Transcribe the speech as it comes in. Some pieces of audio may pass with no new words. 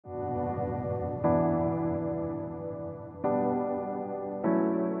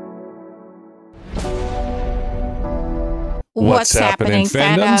What's happening,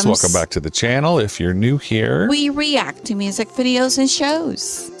 fandoms? Welcome back to the channel. If you're new here, we react to music videos and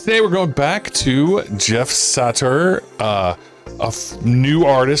shows. Today we're going back to Jeff Satur, new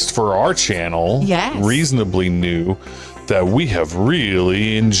artist for our channel. Yes. Reasonably new, that we have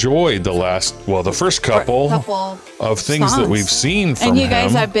really enjoyed the first couple of things that we've seen from him. And you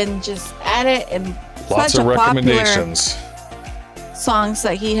guys have been just at it, and lots of recommendations. Songs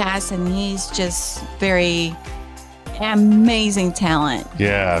that he has, and he's just very amazing talent.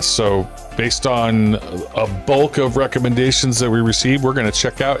 Yeah, so based on a bulk of recommendations that we received, we're going to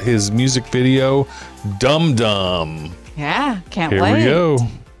check out his music video, Dum Dum. Yeah, can't wait. Here we go.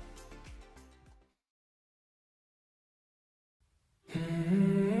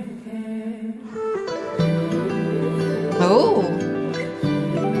 Oh.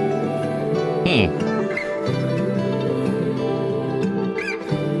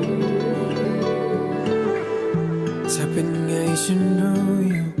จะเป็นไงฉันรู้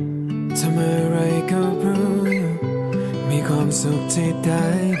อยู่ทำอะไรก็รู้อยู่มีความสุขที่ได้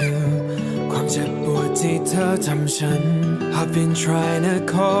ดูความเจ็บปวดที่เธอทำฉัน I've been trying to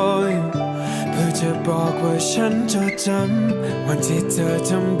call you เพื่อจะบอกว่าฉันจดจำวันที่เธอ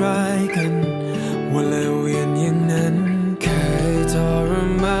ทำร้ายกันวันและเวียนอย่างนั้นเคยทร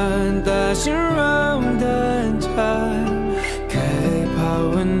มานแต่ฉันเริ่มเดินช้าเคยภา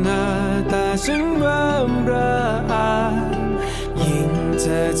วนาแต่ฉันเริ่มระอายิ่งเธ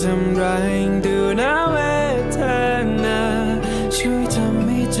อทำร้ายยิ่งดูน่าเวทนาช่วยทำใ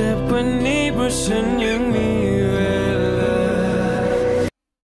ห้เจ็บกว่านี้เพราะฉันยังมีเวลา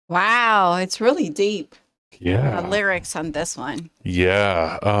Wow, it's really deep. Yeah. The lyrics on this one.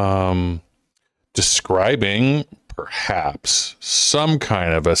 Yeah. Describing perhaps some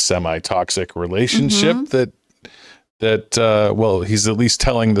kind of a semi-toxic relationship that well, he's at least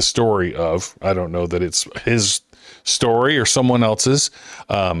telling the story of. I don't know that it's his story or someone else's,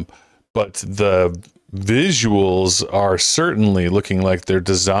 but the visuals are certainly looking like they're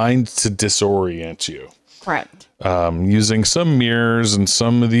designed to disorient you. Correct. Using some mirrors and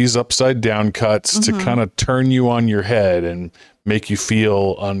some of these upside down cuts to kind of turn you on your head and make you feel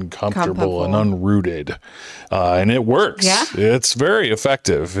uncomfortable and unrooted. And it works. Yeah. It's very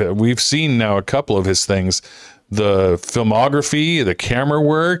effective. We've seen now a couple of his things. The filmography, the camera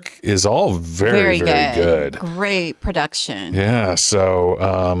work is all very good. Great production. Yeah. So,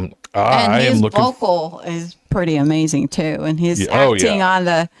 and his vocal is pretty amazing too. And his acting on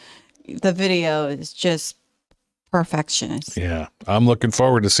the video is just perfection. Yeah. I'm looking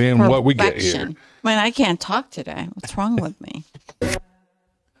forward to seeing what we get here. Man, I can't talk today. What's wrong with me?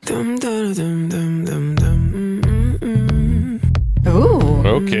 Ooh.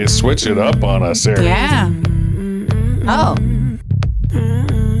 Okay, switch it up on us here. Yeah. Oh.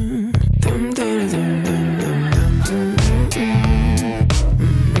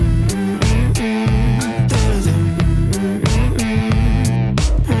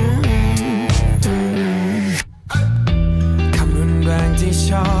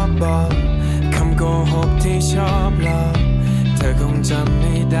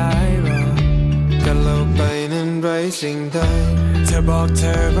สิ่งใดเธอบอกเธ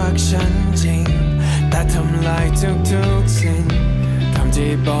อรักฉันจริงแต่ทำลายทุกสิ่งคำ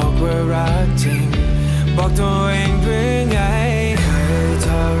ที่บอกว่ารักจริงบอกตัวเองหรือไงเคยท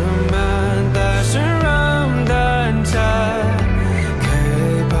รมานแต่ฉันเริ่มเดินช้าเค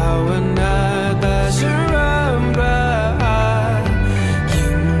ยภาวนาแต่ฉันเริ่มระอา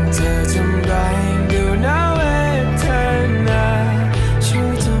ยิ่งเธอทำร้ายยิ่งดูน่าเวทนาช่ว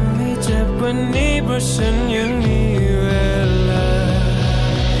ยทำให้เจ็บกว่านี้เพราะฉันยังมี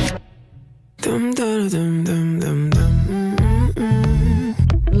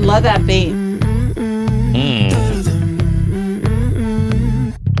Love that beat.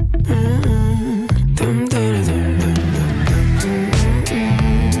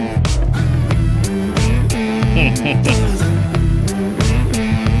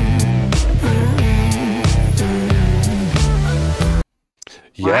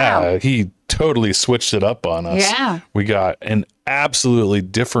 Yeah, he totally switched it up on us. Yeah. We got an absolutely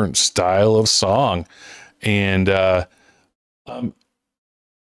different style of song. And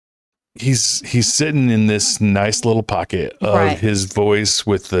he's sitting in this nice little pocket of his voice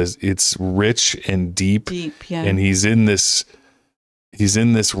with it's rich and deep, and he's in this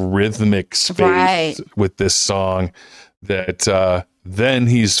rhythmic space with this song that then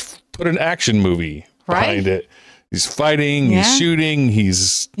he's put an action movie behind it. He's fighting, he's shooting,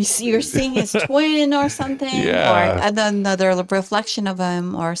 you're seeing his twin or something, or another reflection of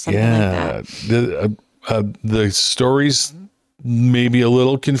him or something like that. The stories maybe a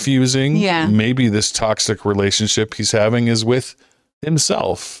little confusing. Yeah. Maybe this toxic relationship he's having is with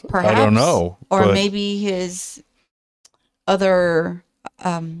himself. Perhaps. I don't know. Or maybe his other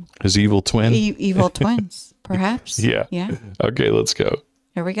his evil twin. Evil twins, perhaps. Yeah. Yeah. Okay, let's go.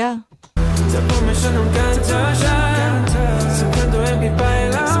 Here we go.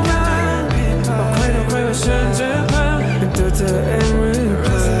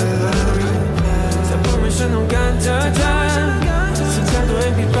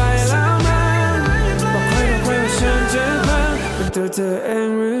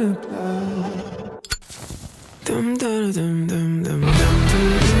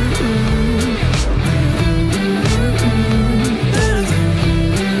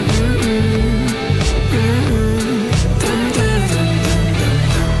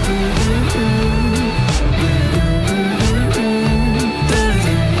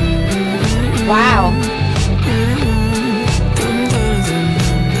 Wow.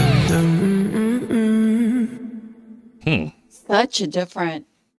 Such a different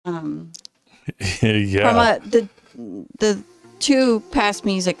yeah. From the two past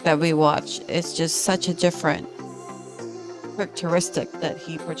music that we watched, it's just such a different characteristic that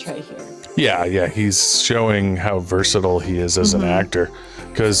he portrayed here. Yeah, he's showing how versatile he is as an actor.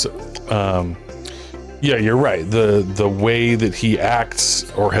 Because yeah, you're right. The way that he acts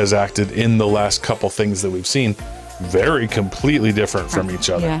or has acted in the last couple things that we've seen, very completely different from each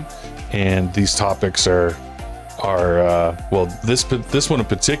other. Yeah. And these topics are well, this one in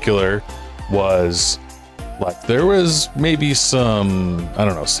particular was like there was maybe some, I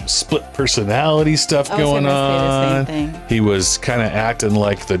don't know, some split personality stuff going on. He was kind of acting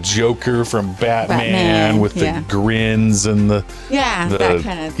like the Joker from Batman with the grins and the that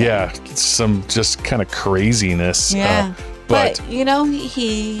kind of thing. Some just kind of craziness. But you know,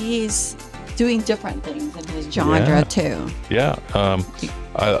 he's doing different things in his genre too.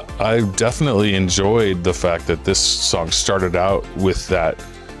 I definitely enjoyed the fact that this song started out with that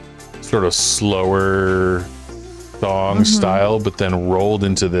sort of slower song style, but then rolled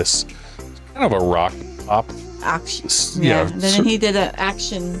into this kind of a rock pop action. Then he did an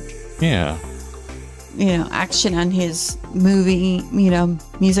action. Action on his movie,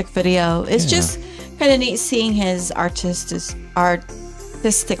 music video. It's just kind of neat seeing his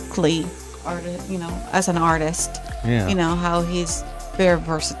artistically, as an artist. How he's very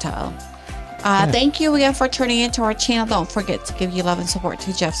versatile. Thank you again for tuning into our channel. Don't forget to give your love and support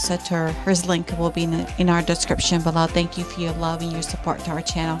to Jeff Satur. His link will be in our description below. Thank you for your love and your support to our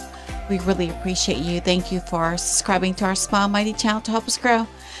channel. We really appreciate you. Thank you for subscribing to our Small Mighty channel to help us grow.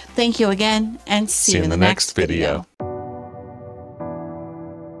 Thank you again, and see you in the next video.